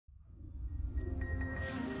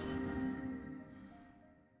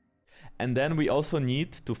And then we also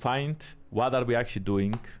need to find what are we actually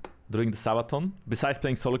doing during the Sabaton, besides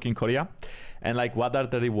playing solo queue in Korea, and like what are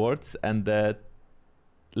the rewards and the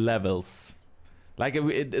levels. Like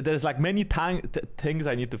there's like many things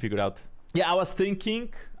I need to figure out. Yeah, I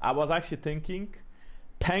was actually thinking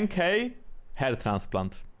 10k hair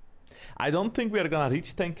transplant. I don't think we are gonna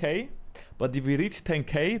reach 10k, but if we reach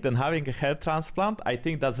 10k, then having a hair transplant, I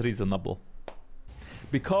think that's reasonable.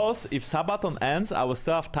 Because if Sabaton ends, I will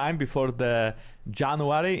still have time before the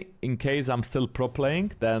January, in case I'm still pro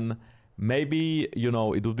playing, then maybe, you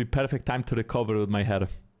know, it would be perfect time to recover with my hair.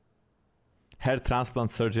 Hair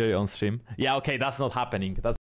transplant surgery on stream. Yeah, okay, that's not happening. That's